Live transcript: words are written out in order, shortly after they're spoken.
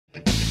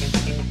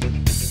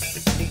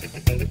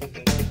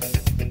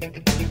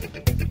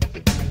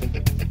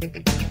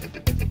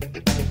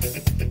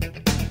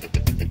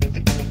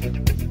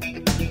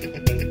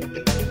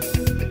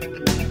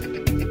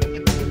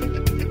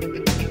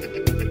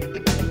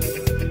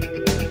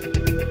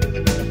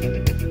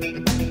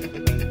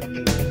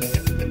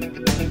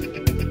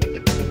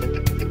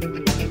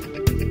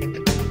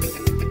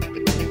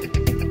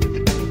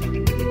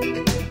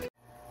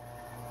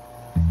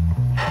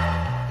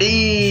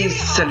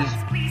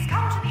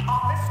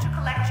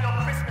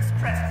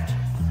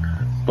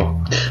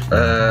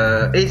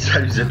Et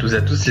salut à tous et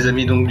à tous les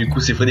amis, donc du coup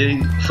c'est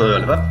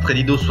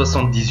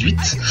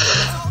Fredido78.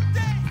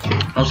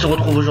 On se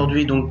retrouve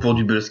aujourd'hui donc pour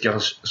du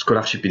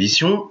Scholarship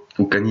Edition,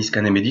 ou Canis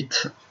Canem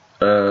Edit.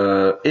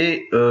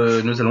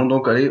 Nous allons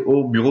donc aller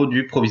au bureau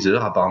du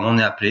proviseur, apparemment on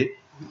est appelé.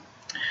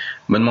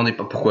 Me demandez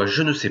pas pourquoi,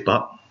 je ne sais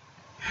pas.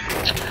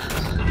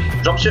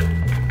 Jean monsieur.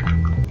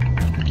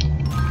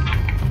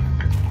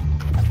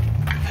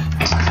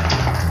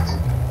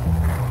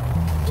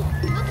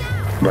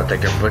 Bah t'as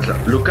qu'à être là.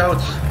 Lockout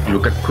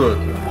code.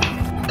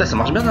 Putain ça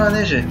marche bien dans la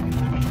neige.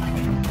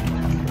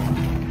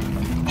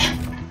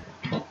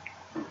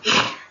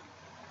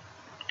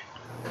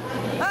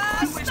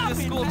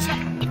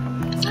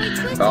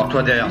 Alors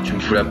toi derrière tu me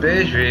fous la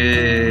paix, je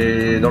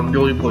vais dans le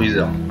bureau du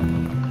proviseur.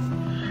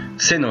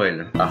 C'est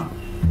Noël. Ah.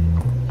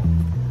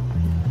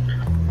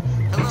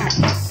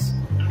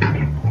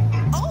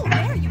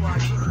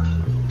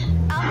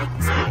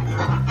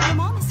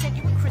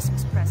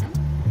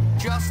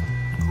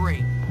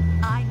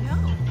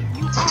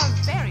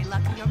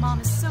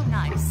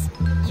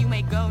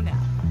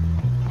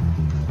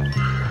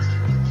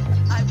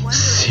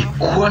 C'est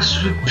quoi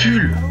ce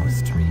pull?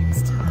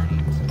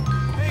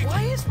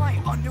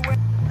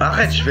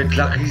 Arrête, je vais te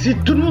la riser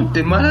tout le monde,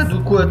 t'es malade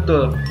ou quoi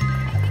toi?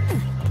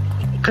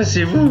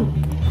 Cassez-vous.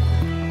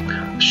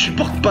 Je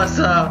supporte pas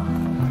ça.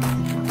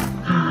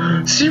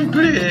 S'il vous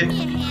plaît.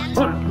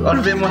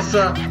 Enlevez-moi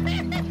ça.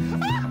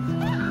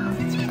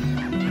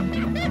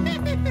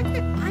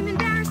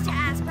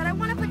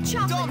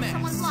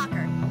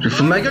 Tu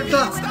fous de ma gueule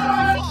toi?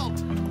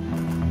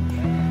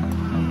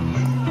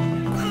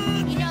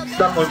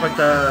 Putain, pour une fois que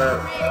t'as...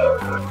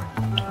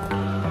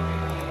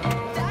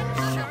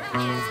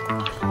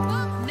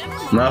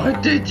 Mais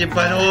arrêtez, t'es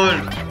pas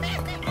drôle.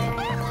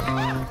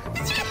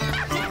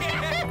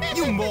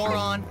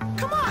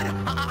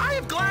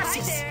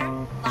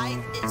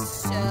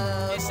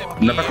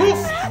 On n'a pas cours?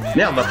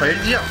 Merde, bah fallait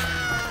le dire.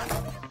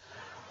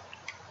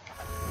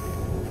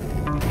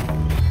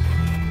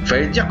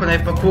 Fallait le dire qu'on avait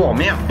pas cours.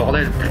 Merde,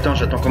 bordel, putain,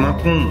 j'attends comme un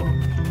con.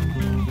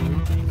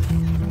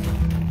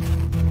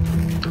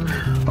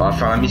 On va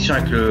faire la mission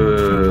avec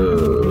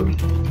le...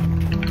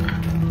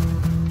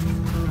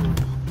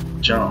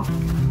 Tiens.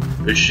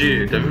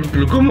 Chier, t'as vu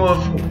le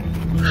commofre?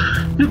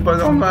 C'est pas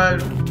normal.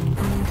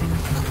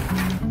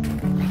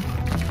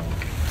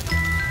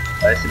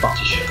 Allez, c'est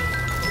parti.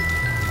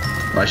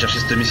 On va chercher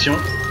cette mission.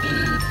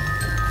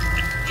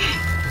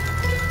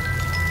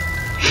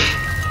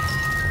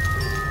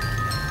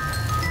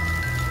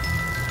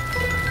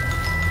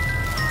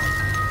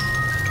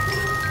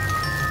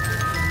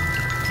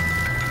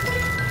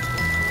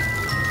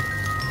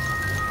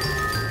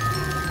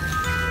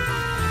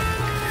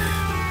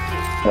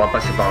 On va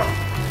passer par là.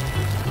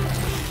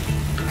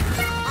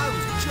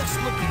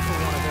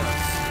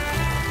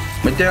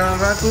 Mais t'es un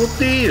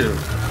raccourci.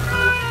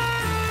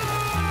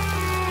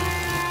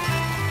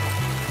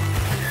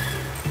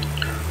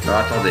 Alors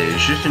attendez,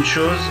 juste une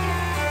chose.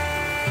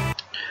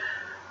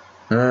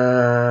 Ah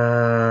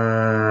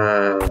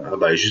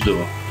bah elle est juste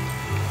devant.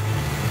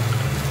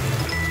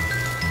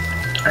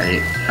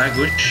 Allez, à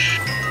gauche.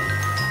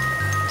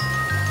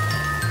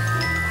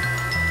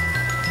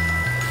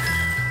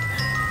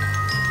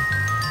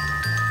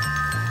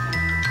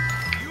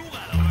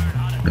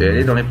 Et elle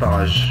est dans les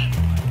parages.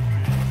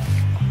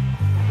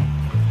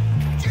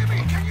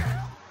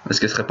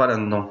 Est-ce qu'elle serait pas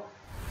là-dedans?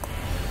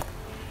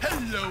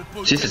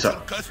 Si, c'est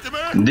ça.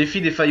 Défi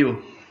des faillots.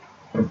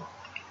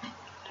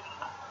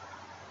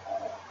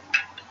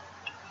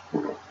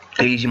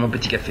 Et j'ai mon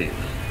petit café.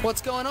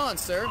 What's going on,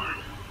 sir?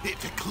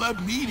 The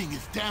club meeting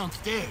is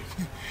downstairs.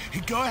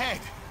 Go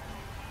ahead.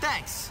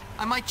 Thanks.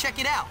 I might check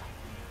it out.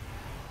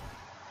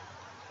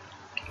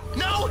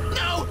 No!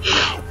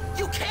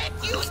 You can't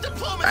use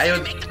diplomacy. Ah, y'a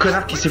un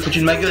connard qui s'est foutu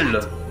de ma gueule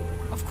là.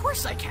 Of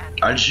course I can.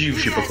 Algive,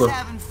 je sais pas quoi.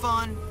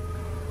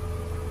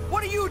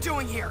 What are you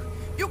doing here?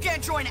 You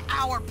can't join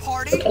our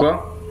party.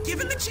 Pourquoi? Give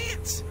him the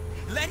chance.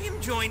 Let him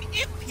join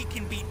if he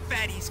can beat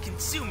Fatty's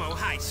Consumo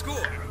high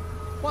score.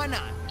 Why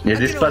not? Il y a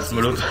des espaces,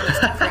 mollo.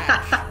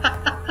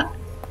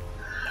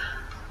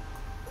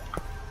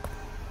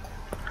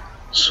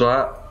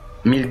 Soit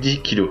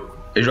 1010 kilos.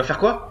 Et je dois faire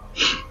quoi?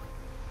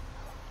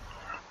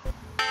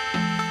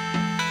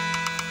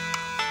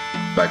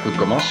 Bah écoute,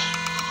 commence.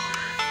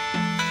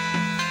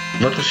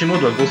 Votre sumo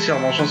doit grossir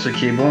en mangeant ce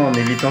qui est bon en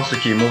évitant ce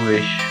qui est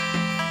mauvais.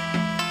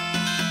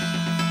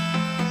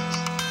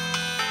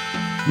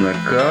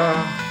 D'accord.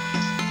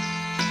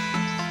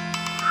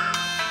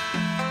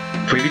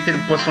 Faut éviter le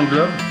poisson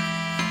globe.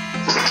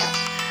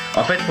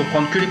 En fait, faut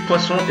prendre que les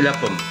poissons et la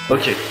pomme.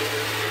 Ok.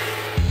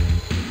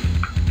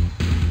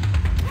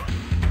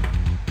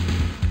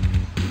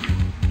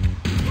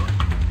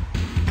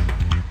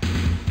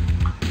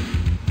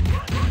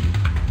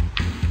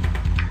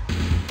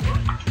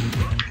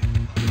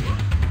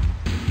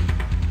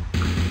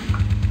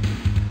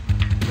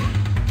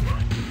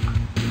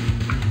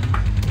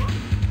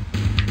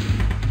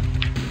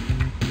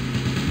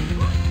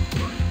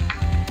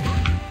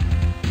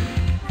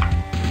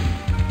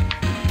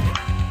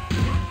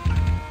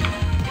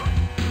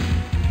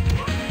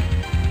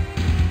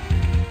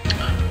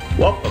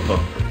 Hop, hop, hop.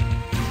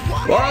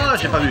 Oh,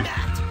 j'ai pas vu.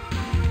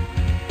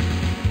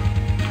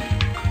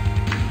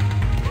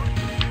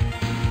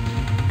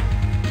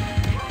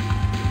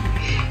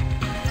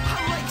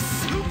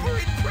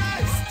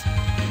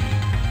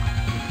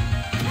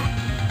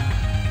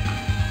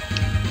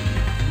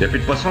 Il n'y a plus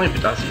de poisson, il n'y a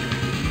plus de... Ah, si.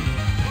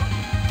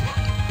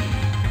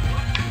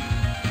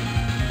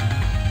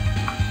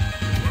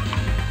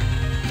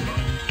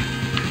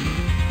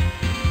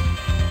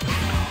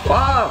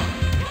 Waouh!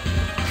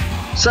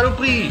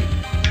 Saloperie!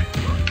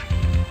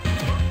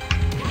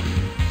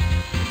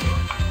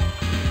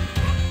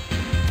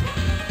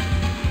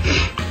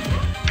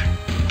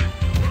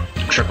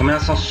 Je suis à combien?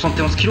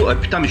 171 kilos? Ah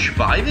putain, mais je suis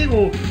pas arrivé,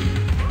 gros!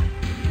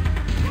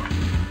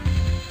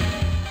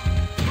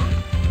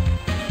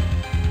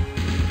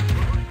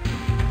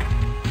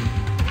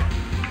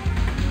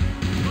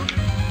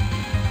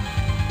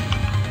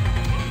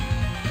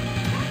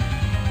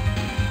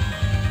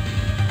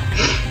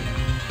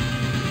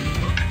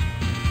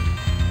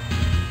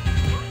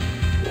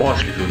 Oh,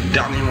 je l'ai vu au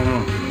dernier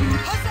moment.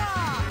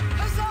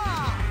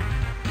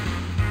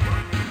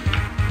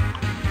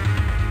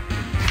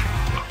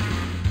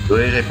 Oui,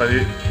 j'avais pas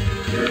vu.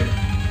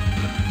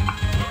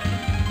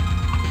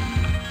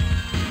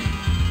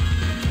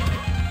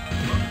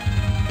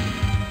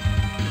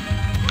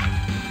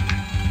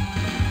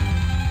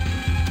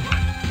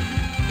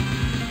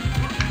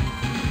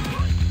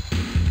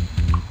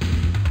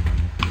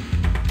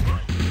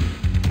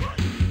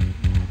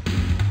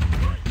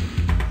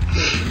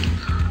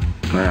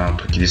 Voilà, un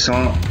truc qui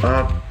descend,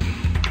 hop.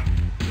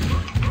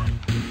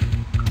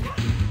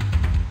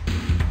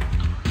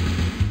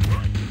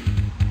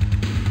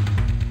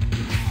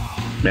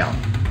 Merde.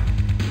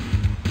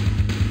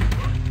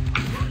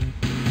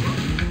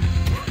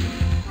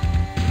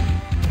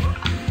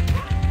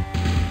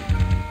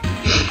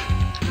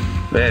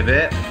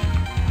 Bébé.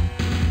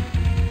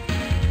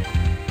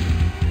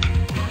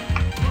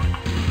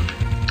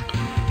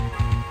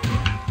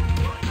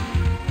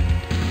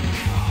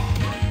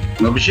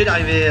 On est obligé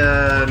d'arriver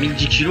à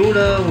 1010 kilos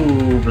là,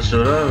 ou parce que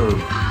là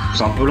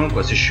c'est un peu long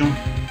quoi, c'est chiant.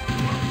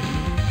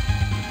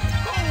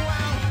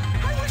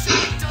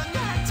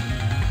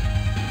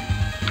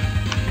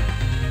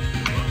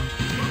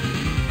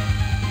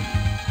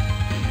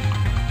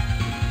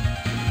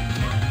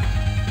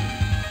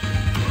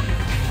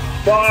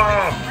 Oh,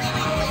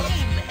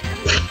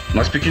 il me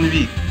reste plus qu'une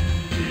vie.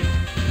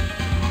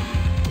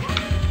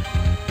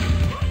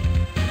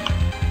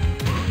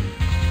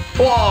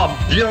 Oh,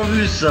 bien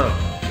vu ça.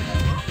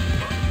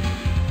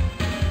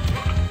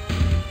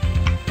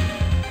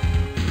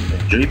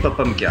 Joli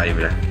pop-pomme qui arrive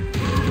là.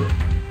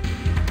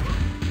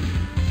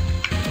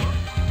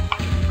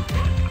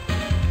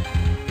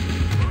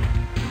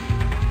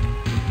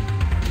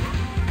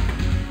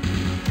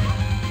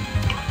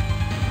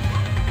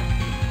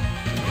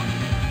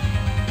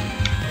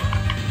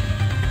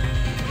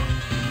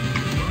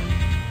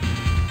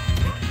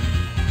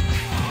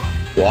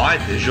 Oh,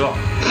 arrête, genre.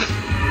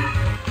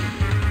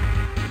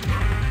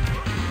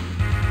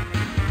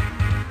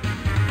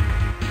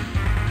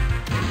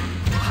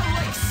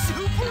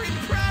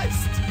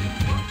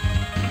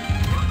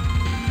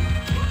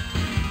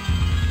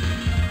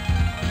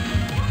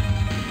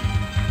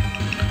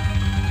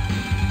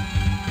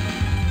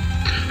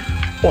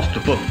 Oh,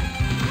 cette pomme.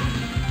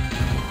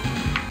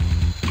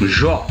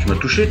 Genre, tu m'as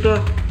touché,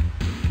 toi?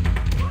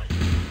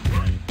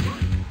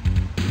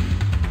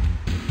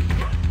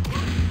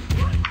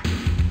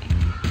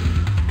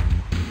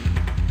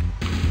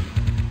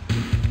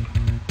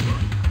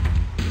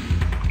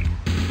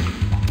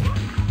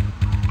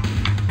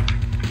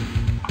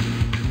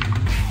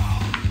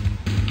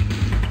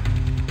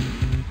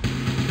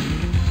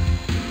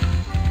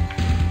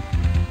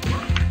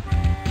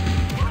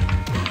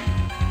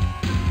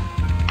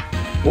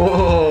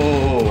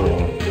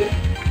 Oh!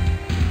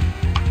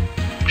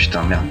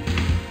 Putain, merde.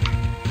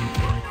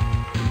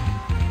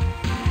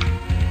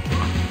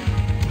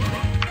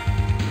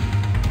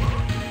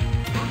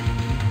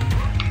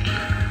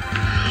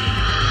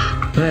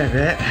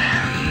 Ouais.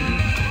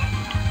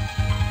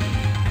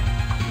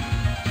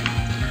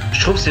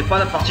 Je trouve que c'est pas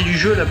la partie du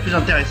jeu la plus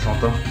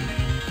intéressante. Hein.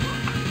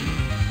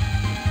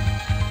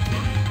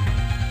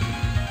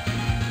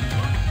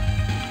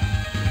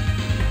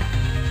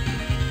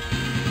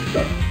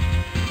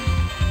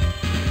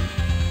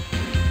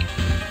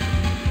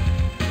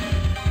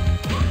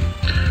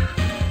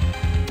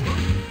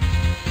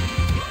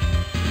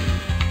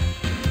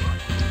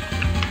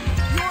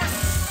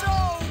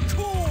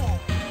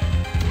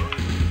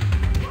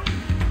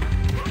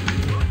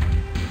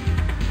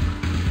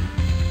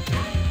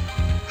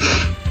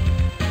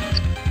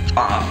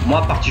 Ah,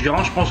 moi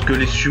particulièrement je pense que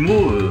les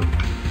sumos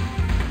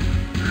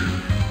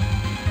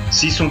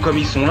s'ils sont comme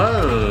ils sont là,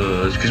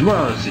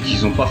 excuse-moi, c'est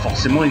qu'ils n'ont pas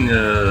forcément une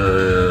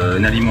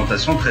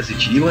alimentation très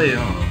équilibrée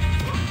hein.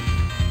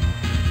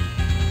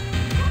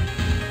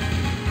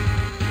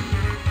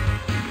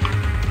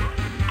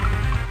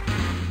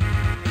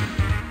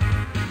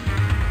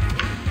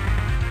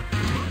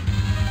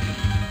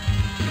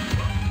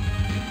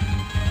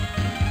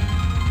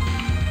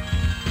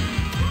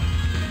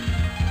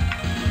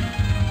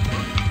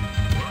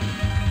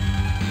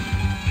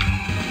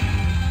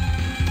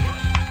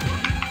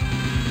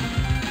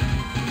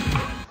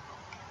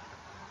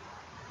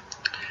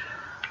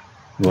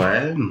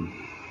 Ouais.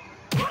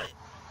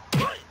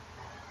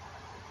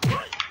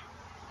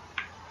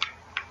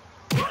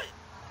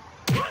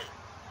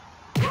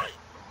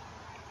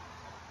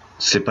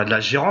 C'est pas de la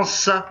gérance,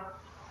 ça?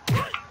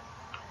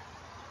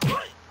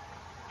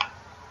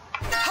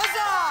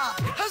 Huzzah!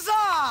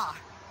 Huzzah!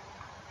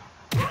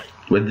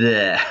 What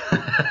the...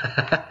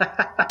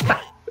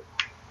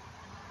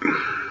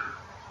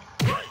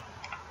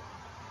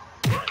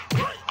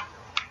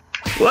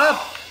 Hop!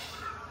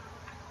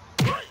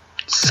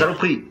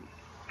 Saloperie!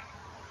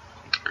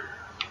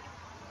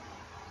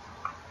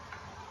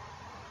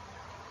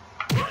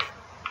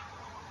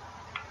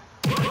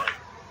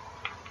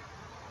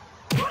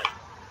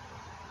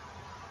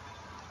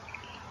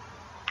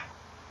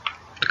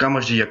 En tout cas,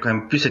 moi je dis, il y a quand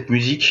même plus cette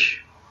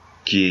musique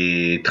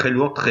qui est très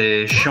lourde,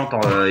 très chiante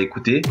à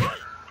écouter.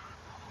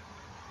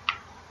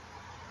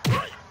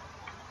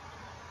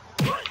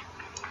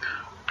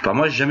 Enfin,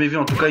 moi j'ai jamais vu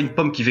en tout cas une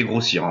pomme qui fait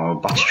grossir, hein.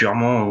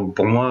 Particulièrement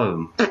pour moi.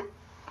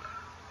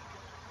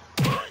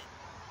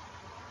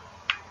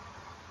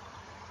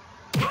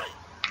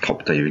 Oh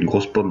putain, il y avait une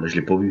grosse pomme là, je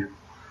l'ai pas vue.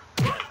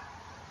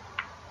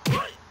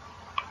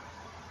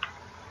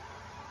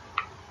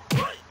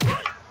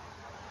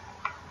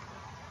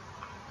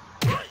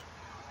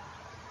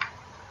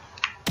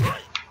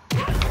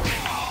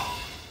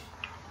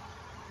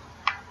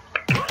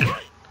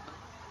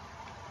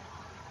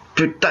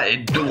 Putain, il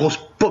y a deux grosses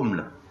pommes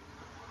là.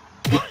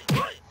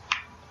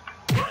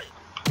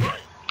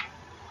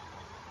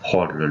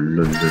 Oh là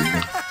là là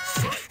là.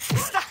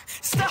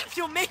 Stop,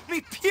 you'll make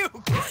me puke.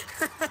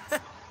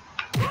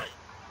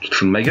 Tu te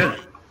fous de ma gueule?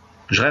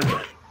 Je rêve.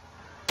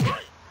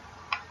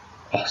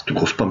 Oh, cette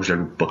grosse pomme, je la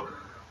loupe pas.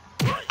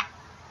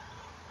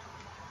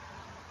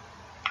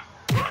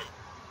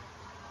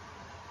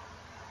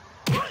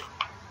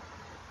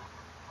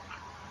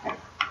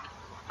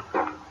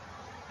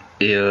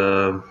 Et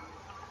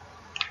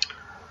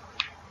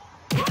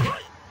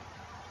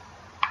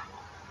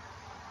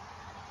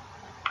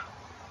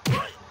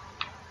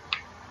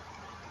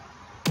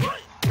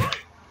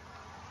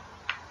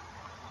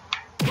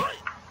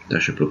là,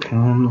 je peux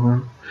prendre.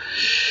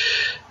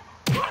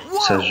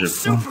 Ça, je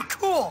prends. Super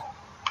cool!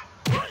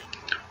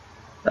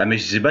 Ah, mais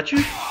je les ai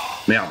battus.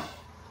 Merde.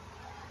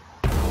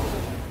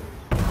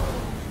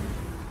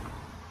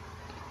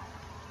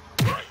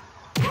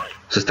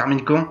 Ça se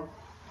termine quand?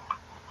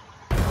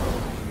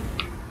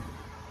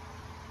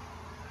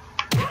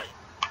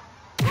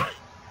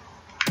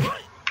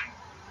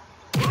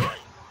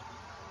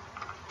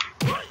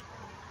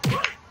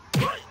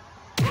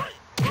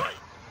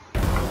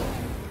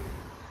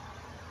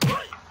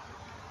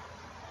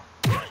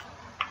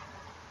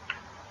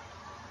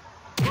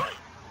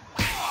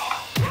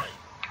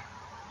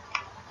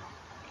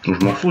 Donc,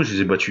 je m'en fous, je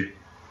les ai battus.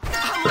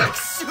 I'm like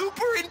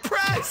super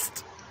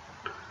impressed!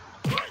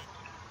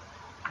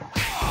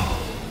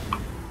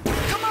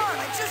 Come on,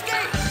 I just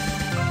gave...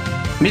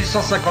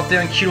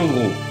 1151 kilos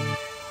gros.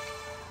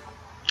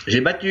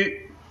 J'ai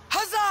battu.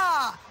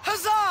 Huzzah!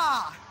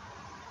 Huzzah!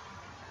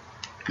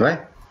 Ouais.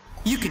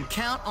 You can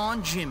count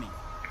on Jimmy.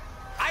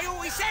 I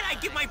always said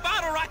I'd give my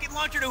bottle rocket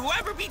launcher to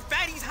whoever beat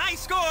Fatty's high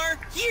score.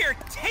 Here,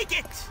 take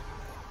it.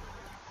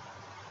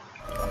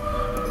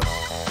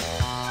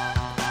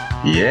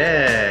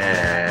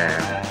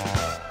 Yeah.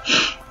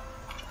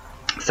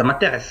 Ça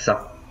m'intéresse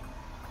ça.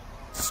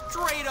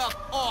 Straight up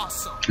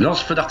awesome.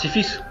 Lance feu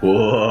d'artifice.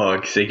 Oh,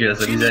 qui c'est qui va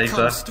s'amuser Jimmy avec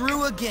ça? comes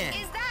through again.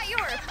 Is that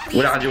your Où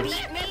est la radio?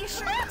 beat me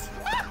shirt?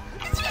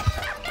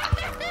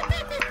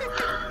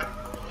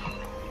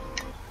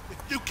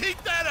 If you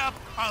keep that up,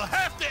 I'll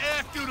have to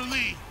ask you to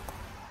leave.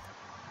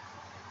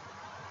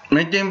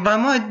 Mais t'es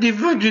vraiment être des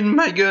fous d'une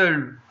ma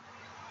gueule.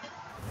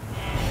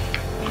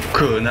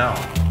 Connard.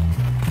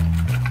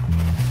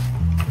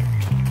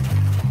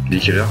 Il est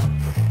quelle heure?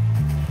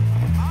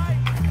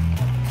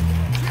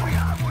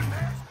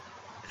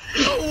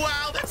 Oh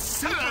wow, that's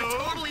super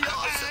totally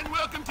awesome. And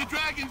welcome to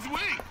Dragon's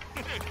Week.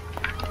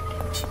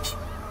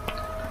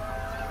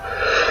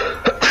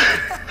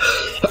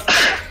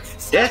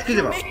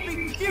 Excusez-moi. Make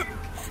me puke.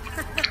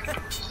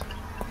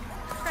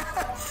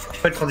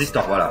 Pas le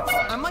transistor, voilà.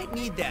 I might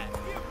need that.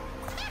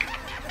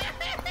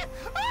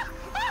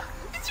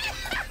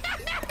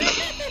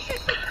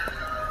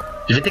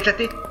 Je vais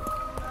t'éclater.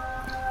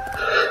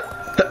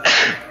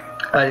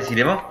 Ah,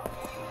 décidément.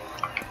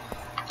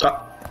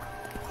 Ah.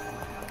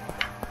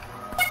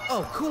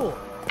 Oh, cool.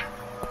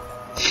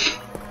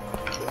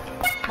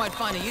 Might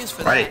find a use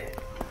for Allez.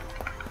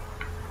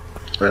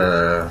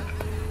 that.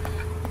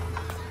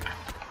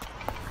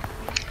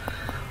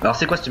 Alors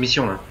c'est quoi cette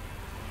mission là?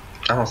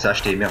 Ah non, c'est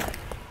acheté, merde.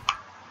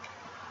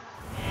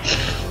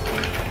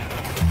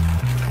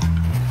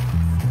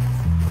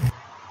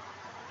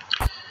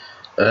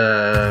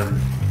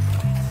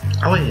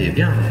 Ah ouais,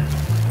 bien.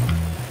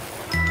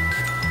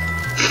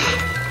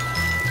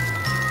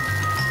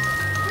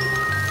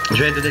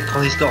 Je vais donner le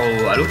transistor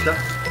à l'autre là.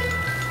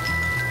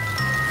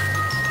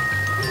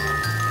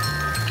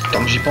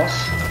 Tant que j'y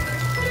pense.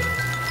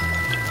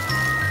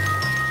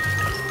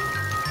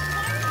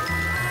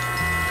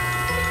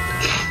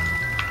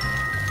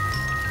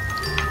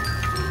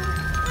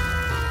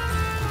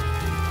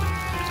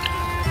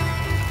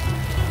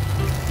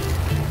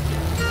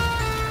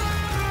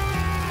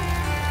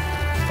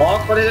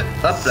 entre les deux.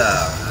 Hop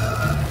là.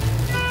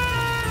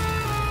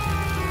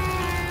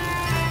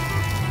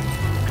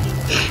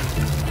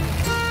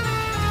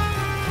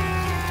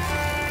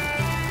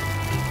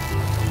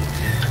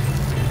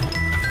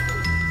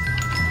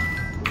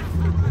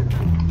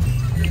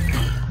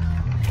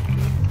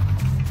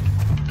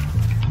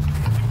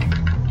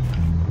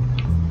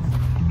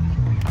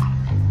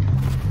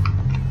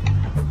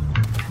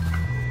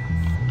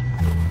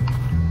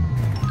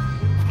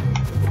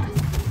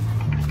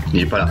 Il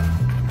est pas là.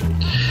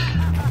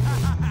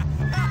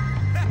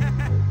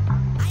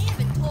 I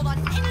haven't told on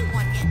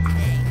anyone yet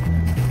today.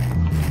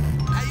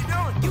 How you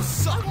doing? You I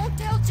suck. won't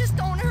tell, just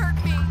don't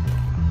hurt me.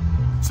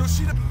 So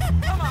she the...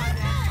 Come on, man.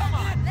 Come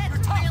on. That's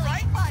You're tough, really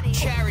right? funny.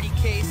 Charity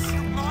case.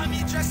 Mom,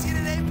 you dressed here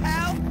today,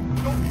 pal?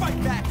 Don't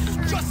fight back.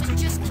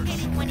 Just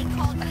kidding when he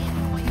called me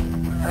annoying.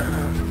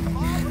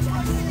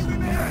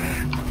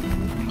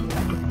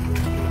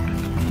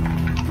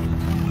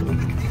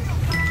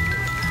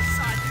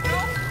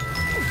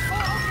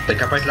 T'as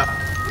qu'à pas être là.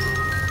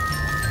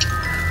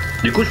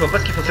 Du coup, je vois pas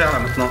ce qu'il faut faire là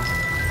maintenant.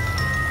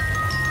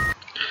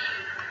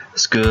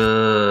 Parce que...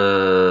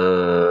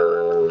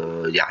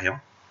 y a rien.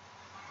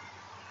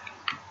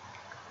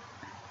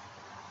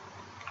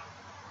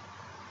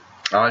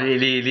 Alors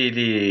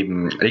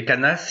les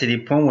canas, c'est les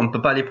points où on ne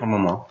peut pas aller pour le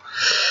moment.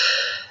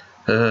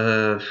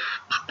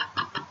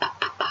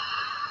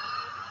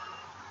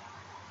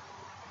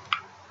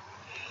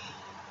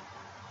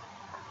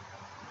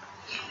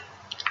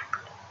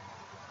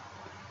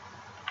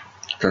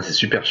 Putain, c'est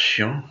super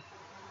chiant.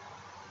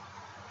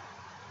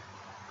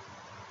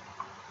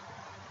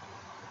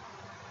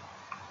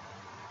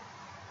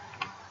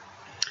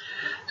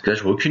 Parce que là,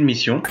 je vois aucune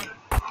mission.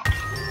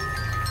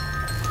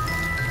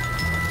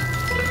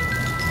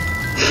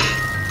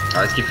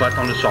 Alors, est-ce qu'il faut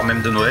attendre le soir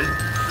même de Noël?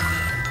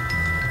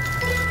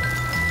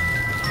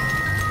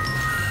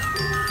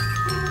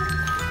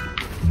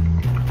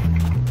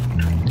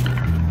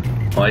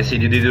 On va essayer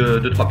d'aider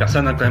 2-3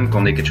 personnes hein, quand même,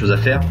 qu'on ait quelque chose à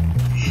faire.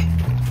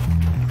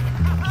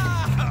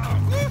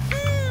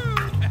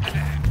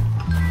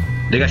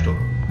 Dégage-toi.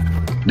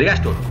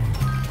 Dégage-toi.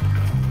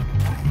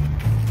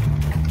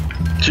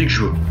 C'est que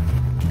je veux.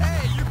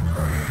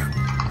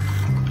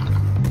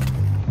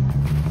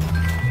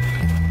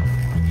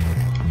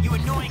 You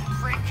annoying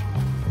prick.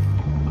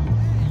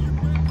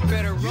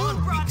 Better run,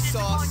 weak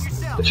sauce.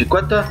 Tu fais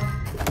quoi toi?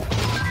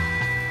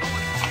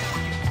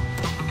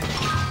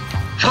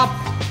 Frappe!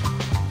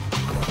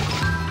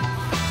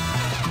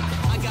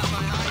 I got my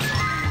eyes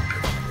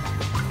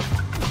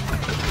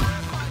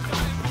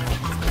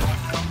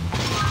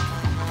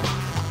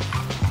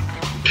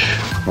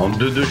En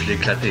 2-2, je l'ai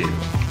éclaté.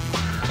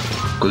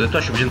 À cause de toi,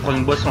 je suis obligé de prendre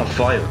une boisson en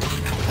forêt.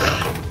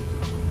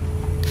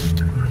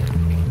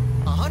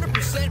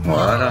 100%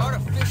 Voilà.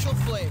 artificial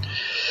flavor.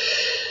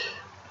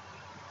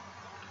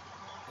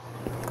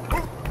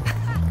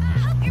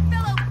 Help your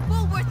fellow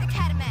Bullworth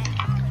Academy.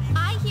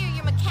 I hear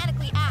you're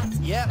mechanically apt,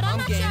 Yeah, but I'm I'm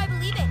not game. sure I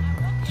believe it.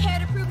 Care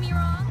to prove me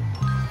wrong?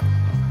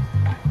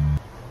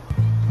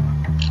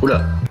 Oula.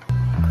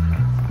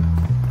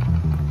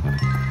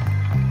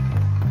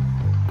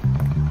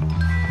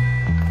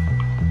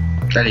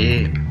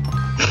 Allez.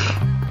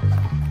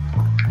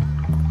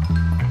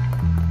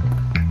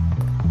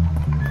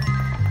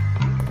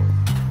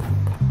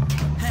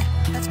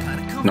 That's kind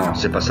of cool. Non,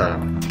 c'est pas ça.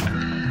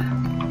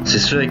 C'est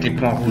ceux avec les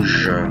points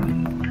rouges.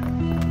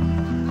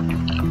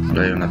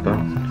 Là, il y en a pas.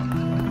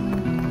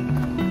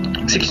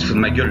 C'est qui se fout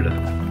de ma gueule là?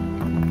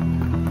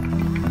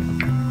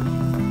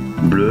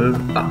 Bleu.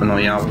 Ah non,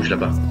 il y a un rouge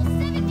là-bas.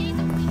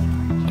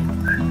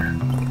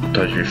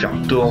 Attends, je vais faire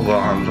le tour,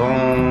 voir un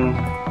vent.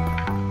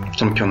 Il me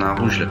semble qu'il y en a un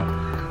rouge là.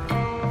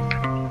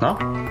 Non?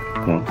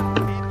 Bon.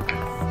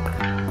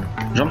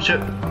 Jean monsieur.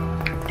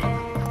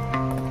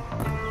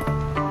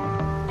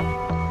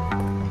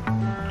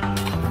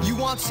 You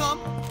want some?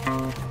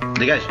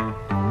 Dégage.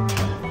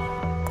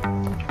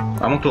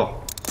 À mon tour.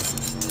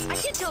 I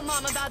can't tell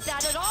Mom about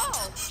that at all.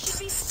 She'd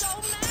be so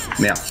mad.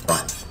 Merde. Ouais.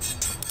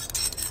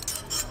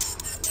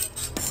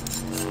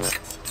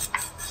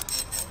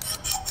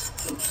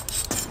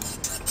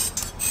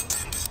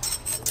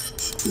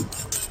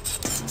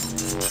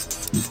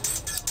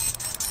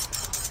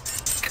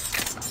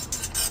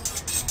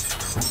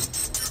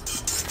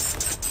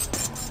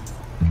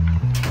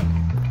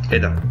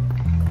 Aide.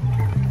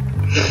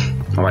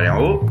 On va aller en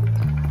haut.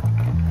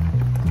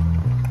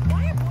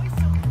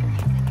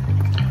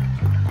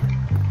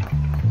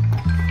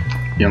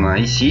 Il y en a un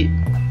ici.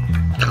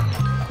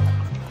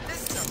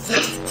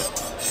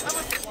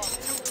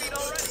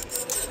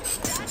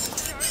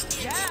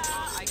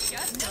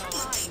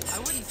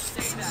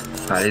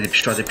 Allez,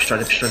 dépêche-toi, dépêche-toi,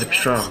 dépêche-toi,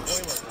 dépêche-toi.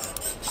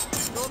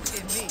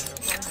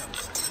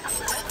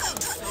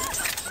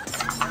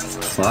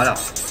 Voilà.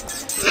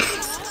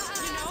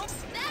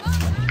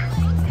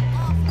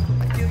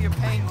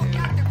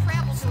 Dr.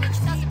 Crabble Switch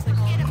doesn't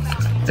forget about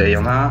me. Et il y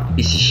en a un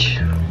ici.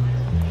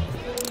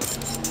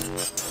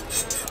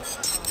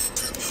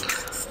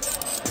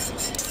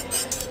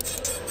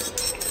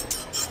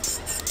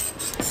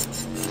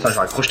 Ça,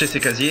 j'aurais projeté ces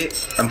casiers,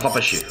 elle me fera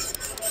pas chier.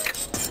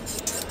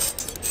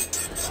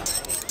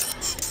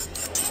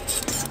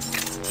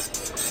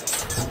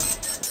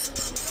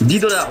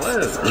 $10,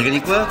 ouais. J'ai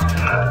gagné quoi?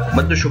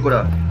 Boîte de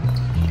chocolat.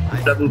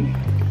 La boum.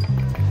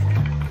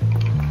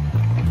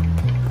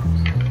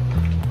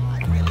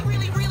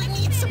 Really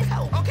need some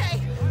help. Okay,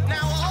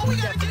 now all we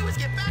gotta do is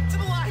get back to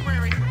the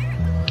library.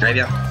 Allez,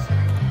 viens.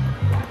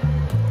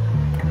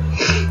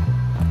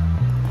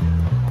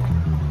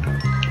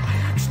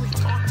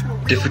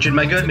 T'es foutu de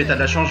ma gueule, mais t'as de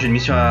la chance, j'ai une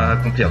mission à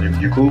accomplir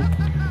du coup.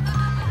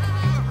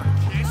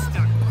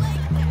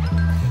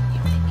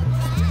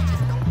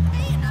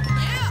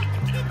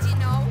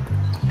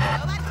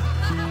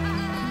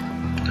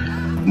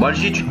 Moi, le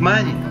J, tu te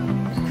magnes.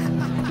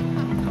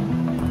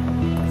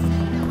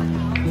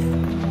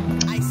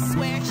 I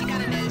swear she got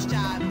a nose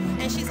job,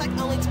 and she's like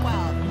only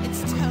 12.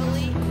 It's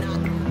totally not.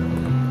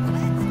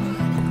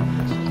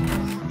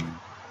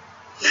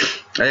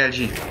 Allez,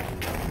 Algie.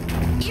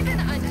 Even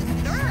a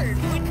nerd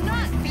would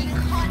not be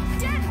caught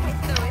dead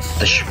with those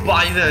Je suis pas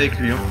arrivé avec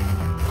lui. Hein.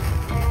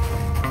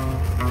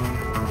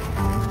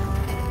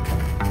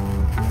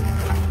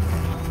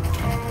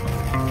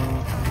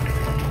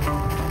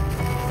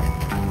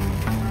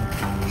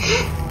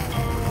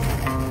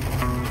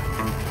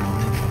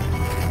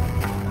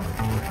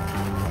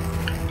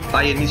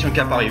 Ah, il y a une mission qui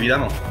apparaît,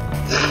 évidemment.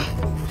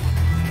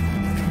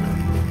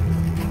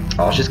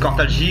 Alors, j'escorte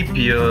Algie,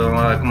 puis on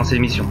va commencer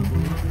l'émission.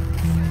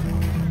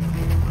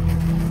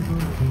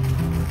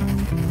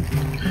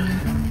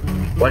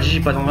 Bon, Algie,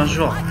 pas dans 20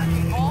 jours.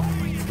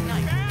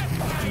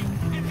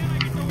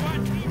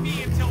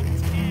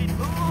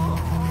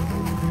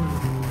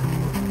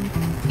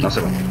 Non,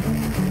 c'est bon.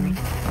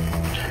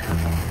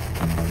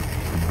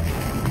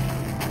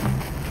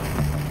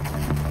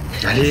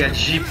 Allez,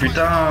 Algie,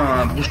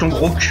 putain, bouge ton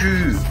gros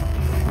cul.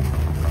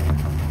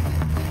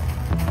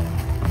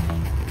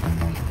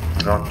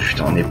 Oh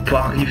putain, on n'est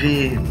pas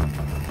arrivé.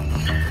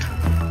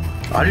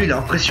 Ah, lui, il est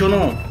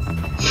impressionnant.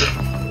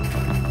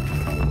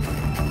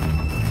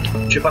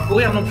 Tu veux pas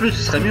courir non plus,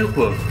 ce serait mieux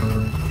quoi.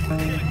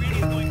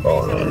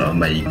 Oh là là,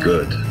 my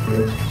god.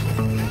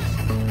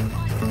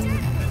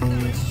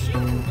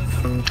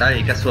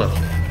 Allez, casse-toi.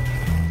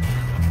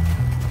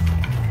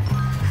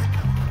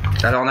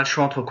 Alors, on a le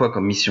choix entre quoi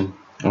comme mission?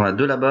 On a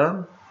deux là-bas.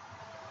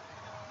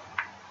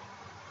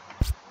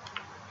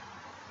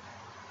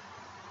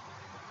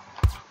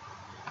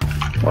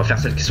 On va faire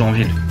celles qui sont en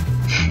ville.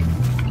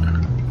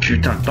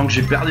 Putain, le temps que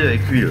j'ai perdu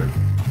avec lui là.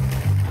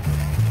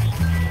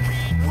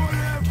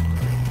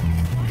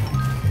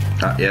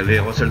 Ah, il y avait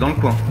Russell dans le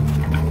coin.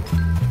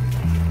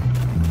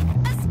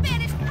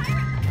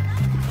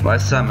 Ouais,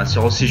 ça, ma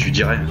soeur aussi, je lui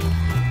dirais.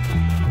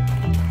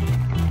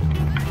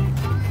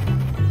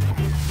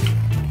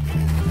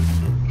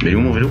 Mais il est où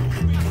mon vélo?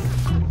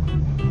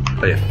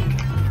 Allez.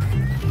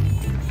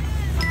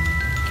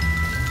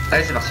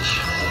 Allez, c'est parti.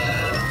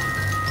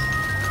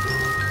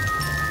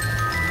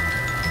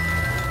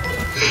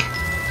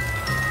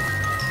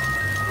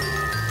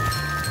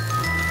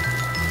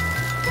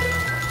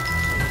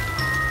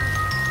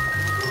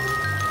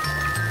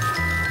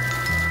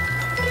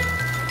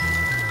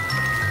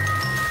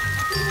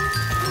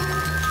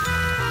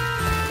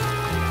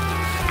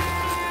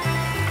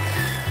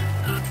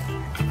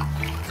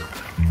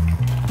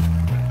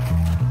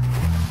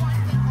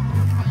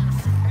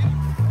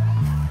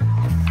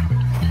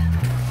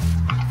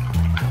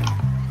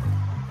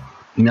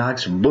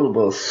 Mirax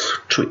Bulbous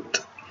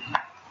Tweet.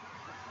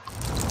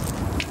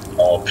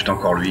 Oh putain,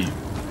 encore lui.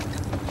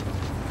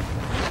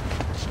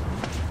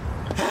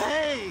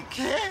 Hey,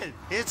 kid,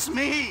 it's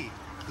me.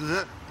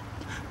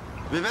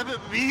 Remember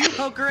me?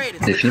 Oh, great.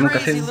 It's T'as the fini mon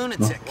café? crazy Non.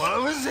 lunatic.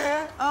 What was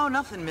that? Oh,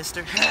 nothing,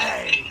 mister.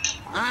 Hey,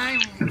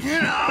 I'm,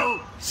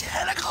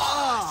 Santa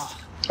Claus.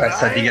 Ouais,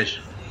 ça dégage.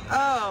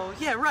 Oh,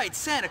 yeah, right,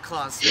 Santa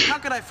Claus. How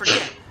could I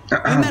forget?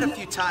 We met a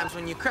few times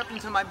when you crept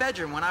into my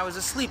bedroom when I was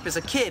asleep as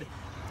a kid.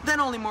 Then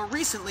only more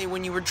recently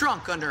when you were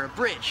drunk under a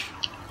bridge.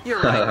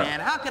 You're right, man.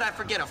 How could I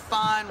forget a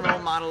fine role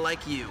model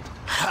like you?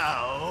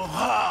 Ho,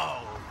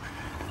 ho.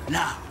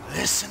 Now,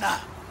 listen up.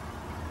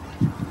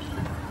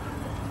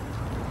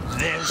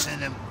 There's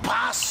an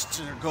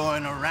imposter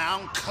going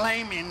around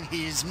claiming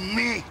he's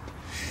me.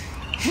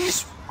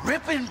 He's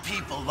ripping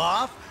people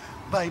off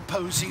by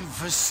posing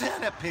for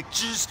Santa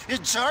pictures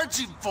and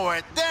charging for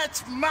it.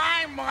 That's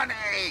my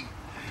money.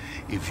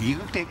 If you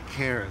take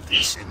care of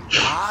this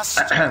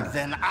imposter,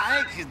 then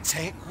I can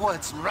take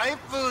what's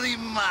rightfully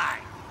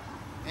mine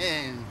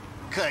and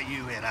cut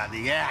you in on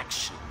the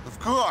action, of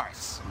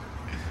course.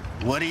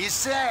 What do you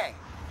say?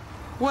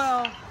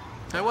 Well,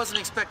 I wasn't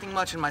expecting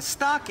much in my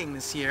stocking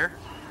this year.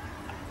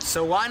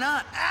 So why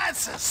not?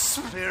 That's a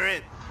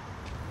spirit.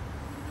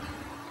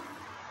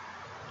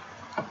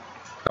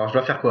 Alors je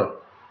dois faire quoi?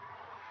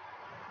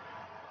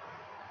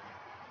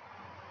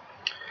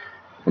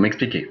 Faut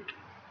m'expliquer.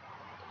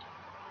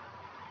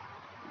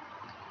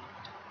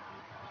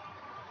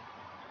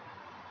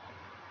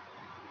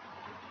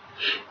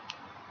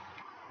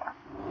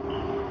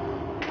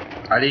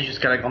 Allez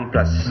jusqu'à la grande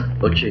place.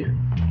 Ok.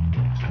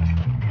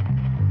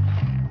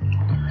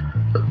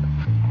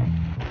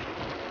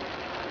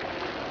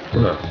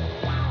 Oula.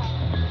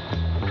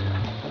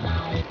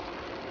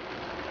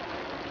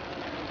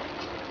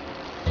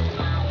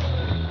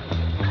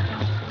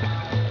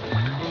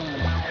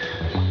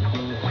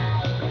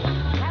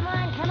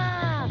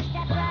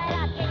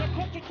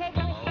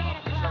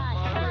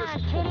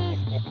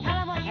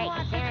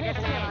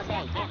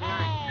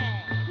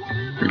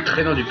 Le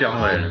traîneau du Père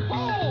Noël.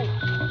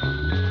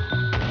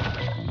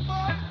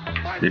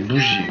 Les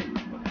bougies.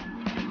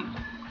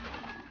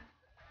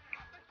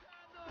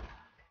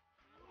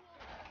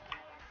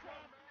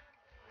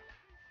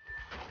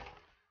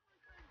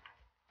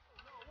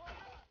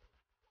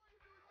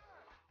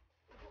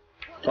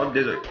 Oh,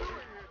 désolé.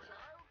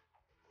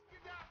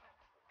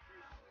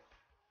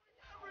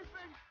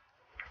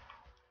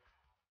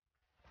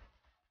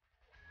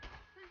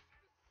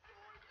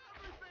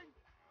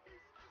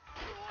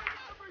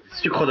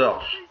 Sucre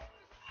d'orge.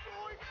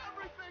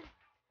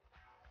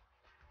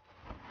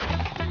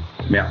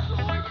 Merde.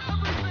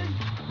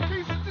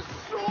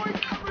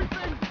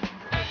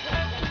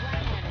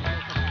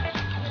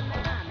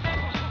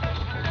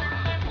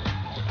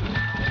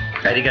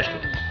 Allez, dégage-toi.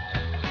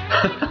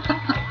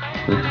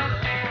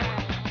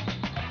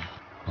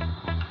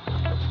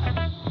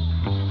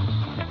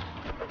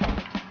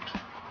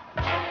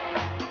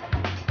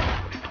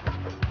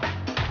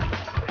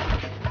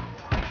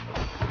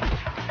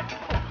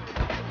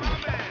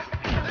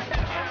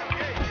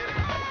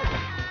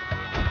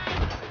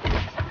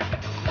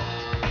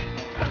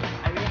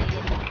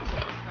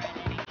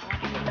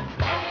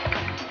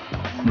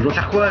 Je dois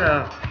faire quoi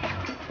là?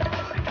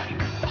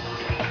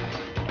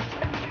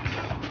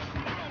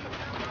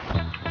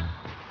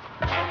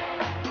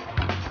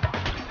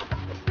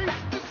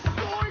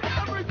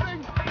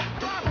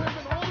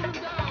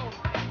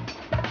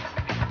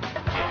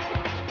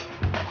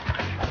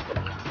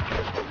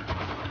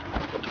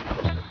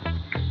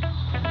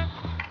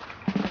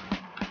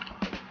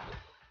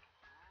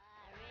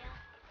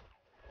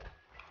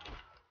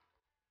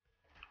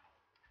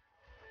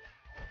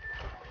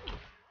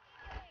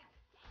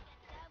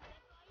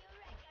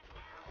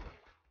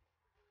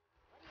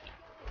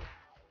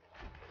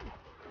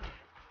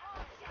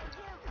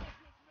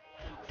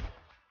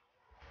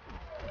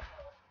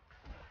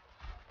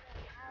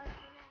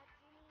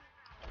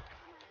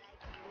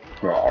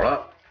 Alors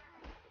là.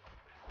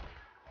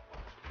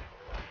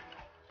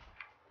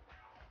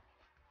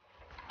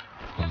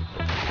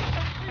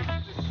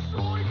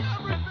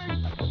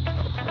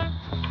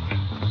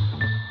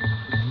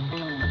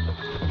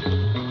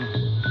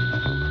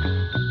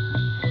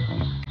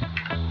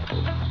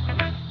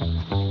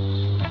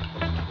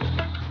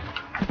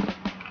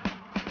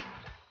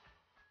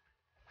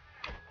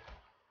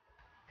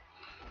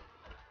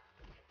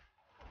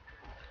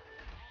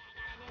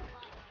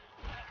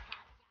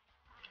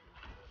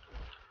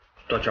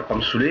 Toi, tu vas pas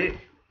me saouler.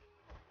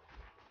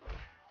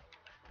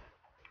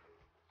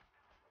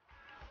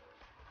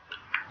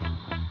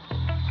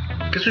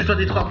 Qu'est-ce que je dois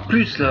détruire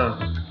plus là?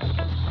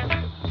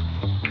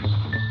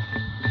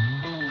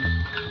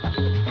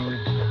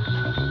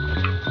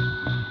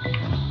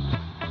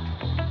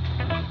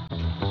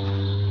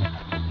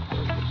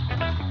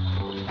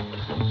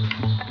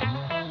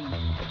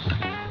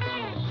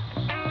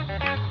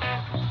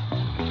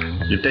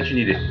 J'ai peut-être une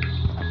idée.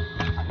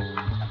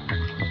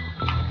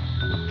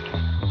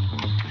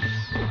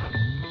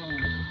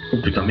 Oh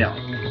putain, merde.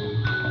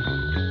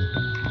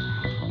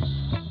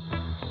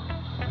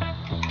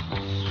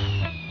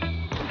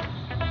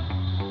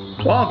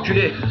 Oh,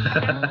 enculé.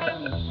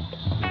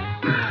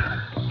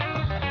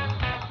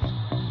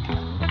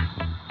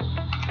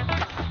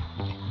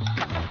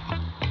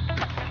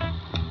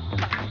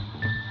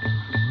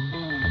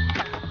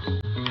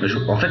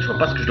 En fait, je vois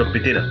pas ce que je dois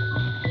péter là.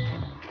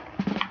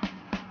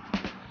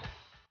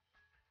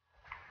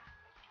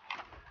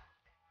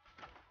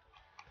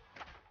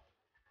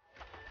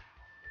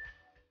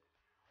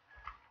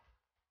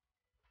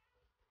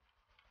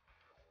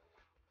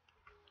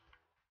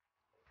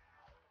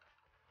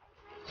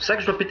 C'est ça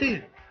que je dois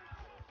péter?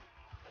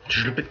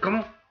 Je le pète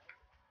comment?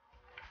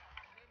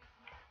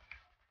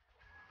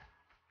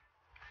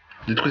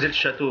 Détruisez le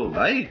château.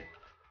 Bah oui.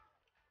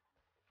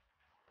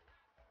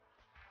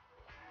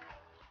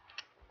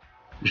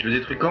 Je le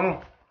détruis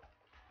comment?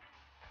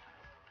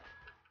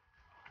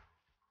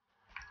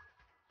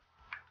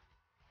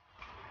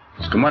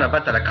 Parce que moi la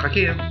batte elle a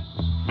craqué hein.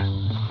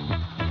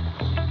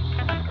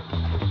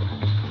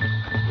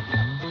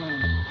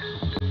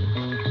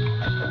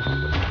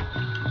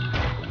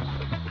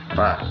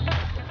 Voilà.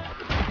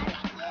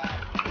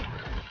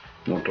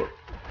 Bon toi.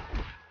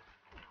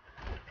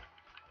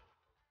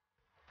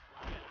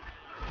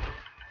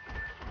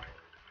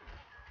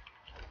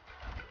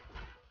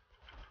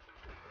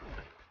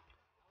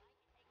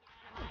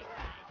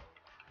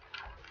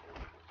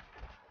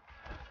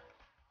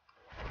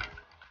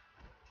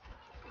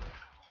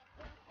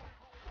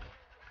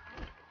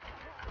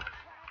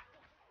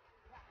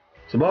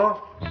 C'est bon?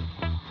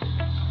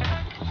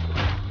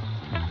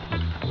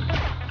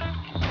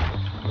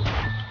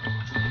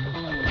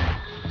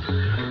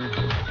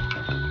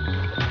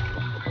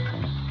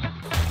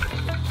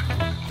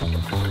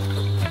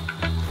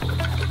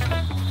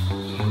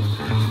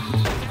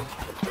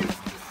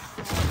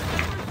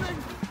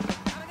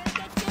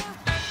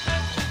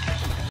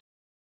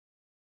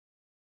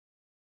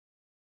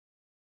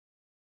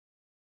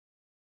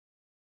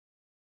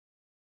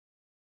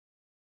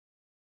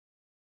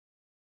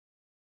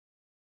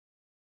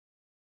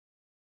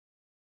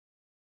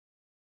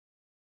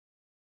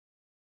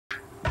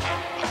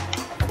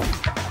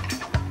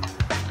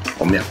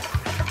 Merde.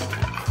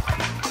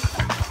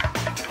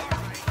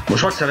 Bon, je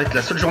crois que ça va être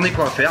la seule journée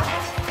qu'on va faire.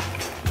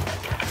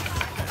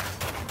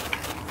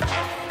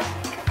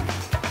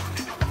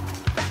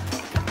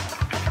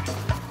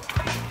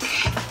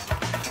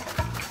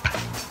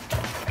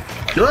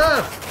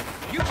 Ah,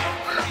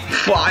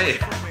 foiré.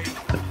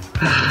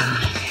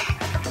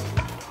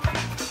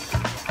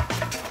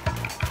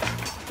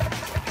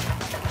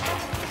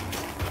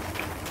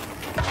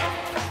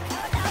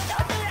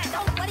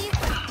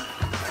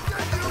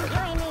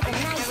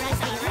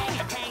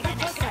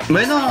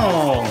 Mais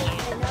non!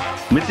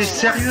 Mais t'es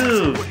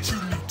sérieux?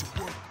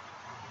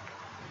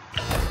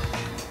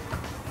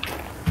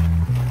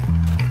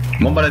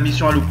 Bon bah la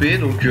mission a loupé,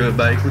 donc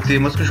bah écoutez,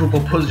 moi ce que je vous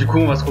propose, du coup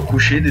on va se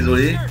recoucher,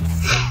 désolé.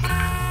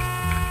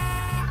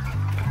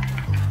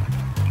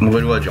 Mon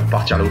vélo a dû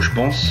repartir là où je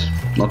pense.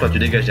 Non, toi tu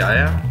dégages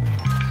derrière.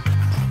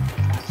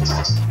 Le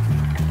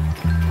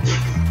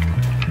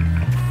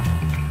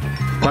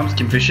problème, ce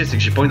qui me fait chier, c'est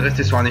que j'ai pas envie de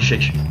rester sur un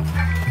échec.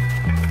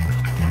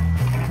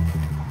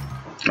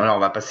 Alors on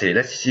va passer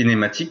la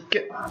cinématique.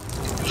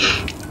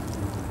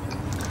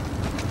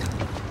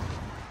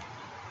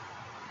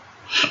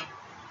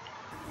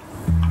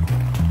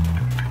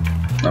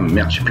 Ah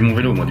merde, j'ai plus mon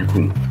vélo moi du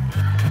coup.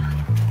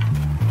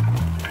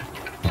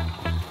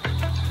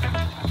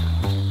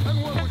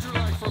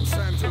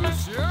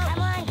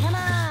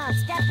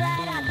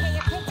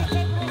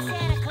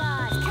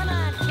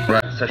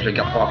 Ouais, ça je le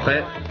garde pour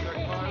après.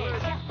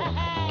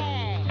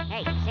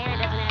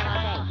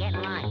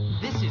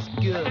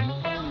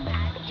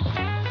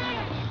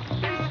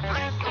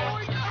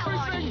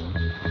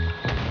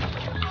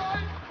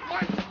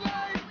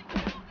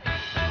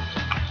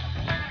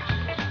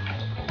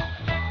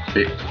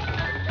 Et...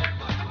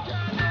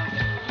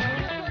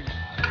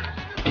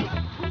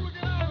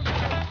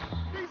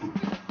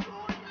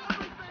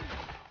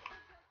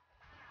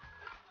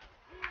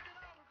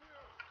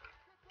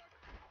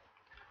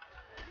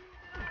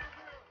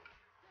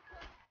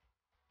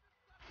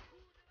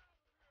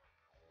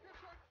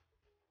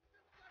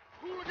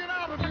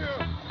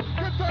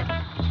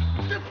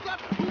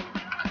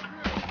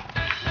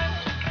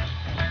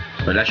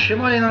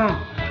 Lâchez-moi les nains.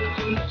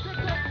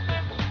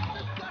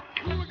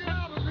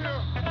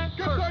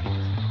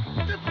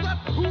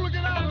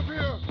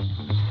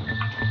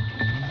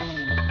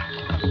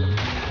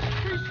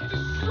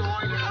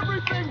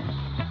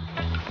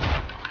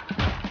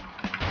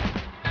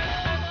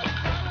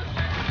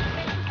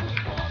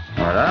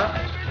 Voilà.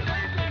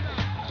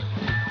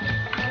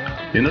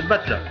 Il y a une autre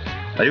batte là.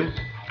 Allez où?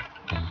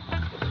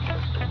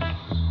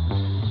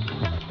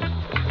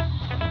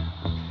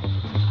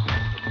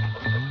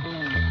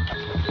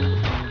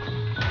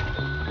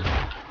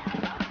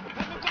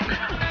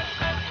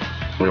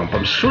 Ils vont pas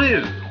me saouler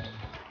eux.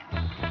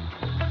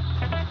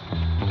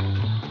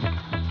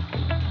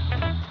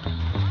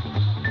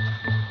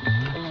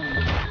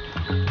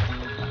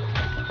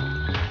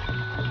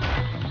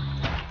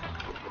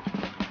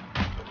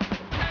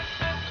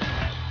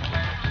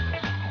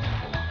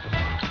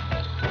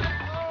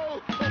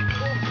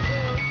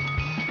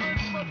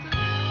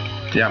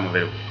 Tiens mon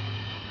vélo.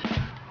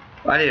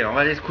 Allez, on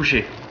va aller se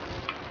coucher.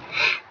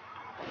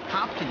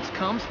 Hopkins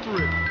comes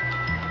through.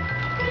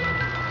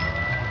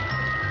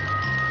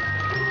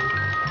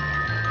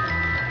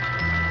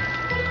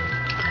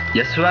 Il y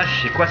a ce H,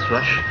 c'est quoi ce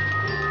H?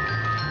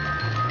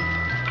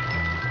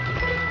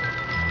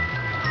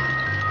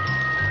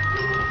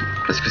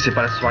 Est-ce que c'est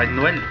pas la soirée de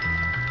Noël?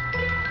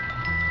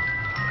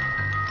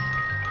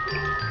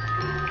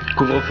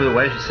 Couvre-feu,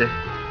 ouais, je sais.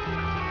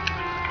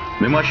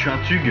 Mais moi, je suis un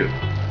tug.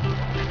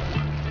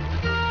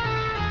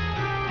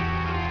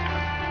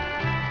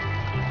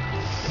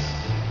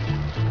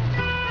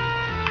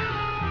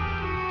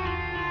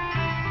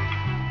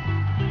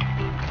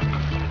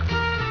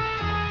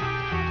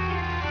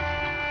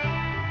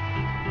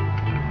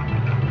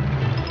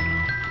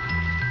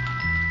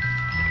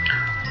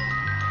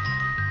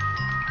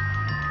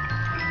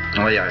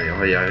 On va y arriver, on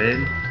va y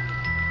arriver.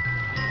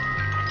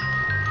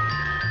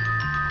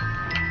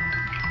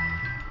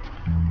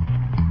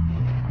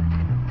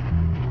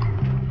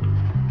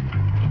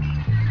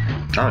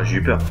 Ah, j'ai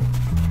eu peur.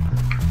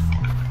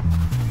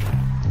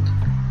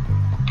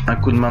 Un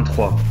coup de main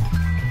 3.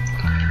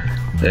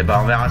 Eh ben,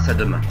 on verra ça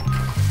demain.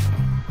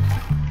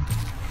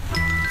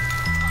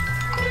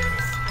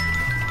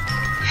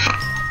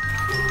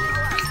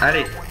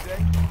 Allez.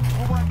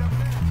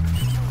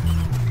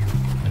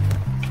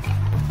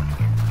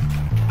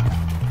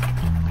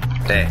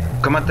 Eh,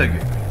 comme un thug.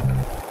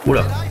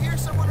 Oula.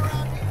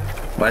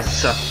 Ouais,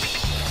 c'est ça.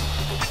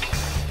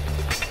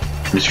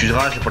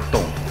 M'excusera, j'ai pas le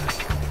temps.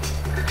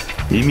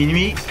 Il est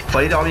minuit,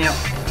 fallait dormir.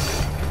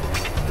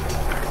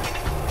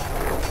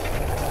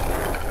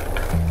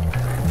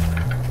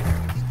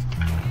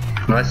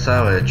 Ouais,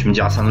 ça, ouais, tu me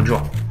diras ça un autre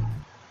jour.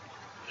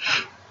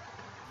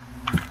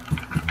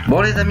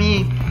 Bon, les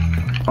amis,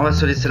 on va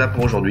se laisser là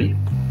pour aujourd'hui.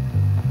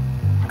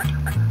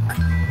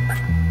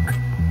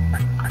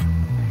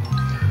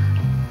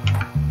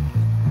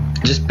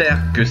 J'espère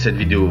que cette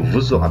vidéo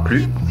vous aura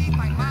plu.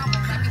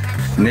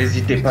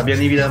 N'hésitez pas bien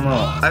évidemment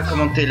à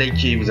commenter,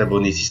 liker et vous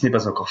abonner si ce n'est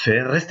pas encore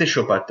fait. Restez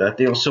chaud patate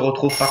et on se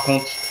retrouve par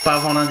contre pas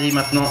avant lundi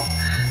maintenant.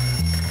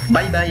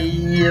 Bye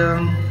bye.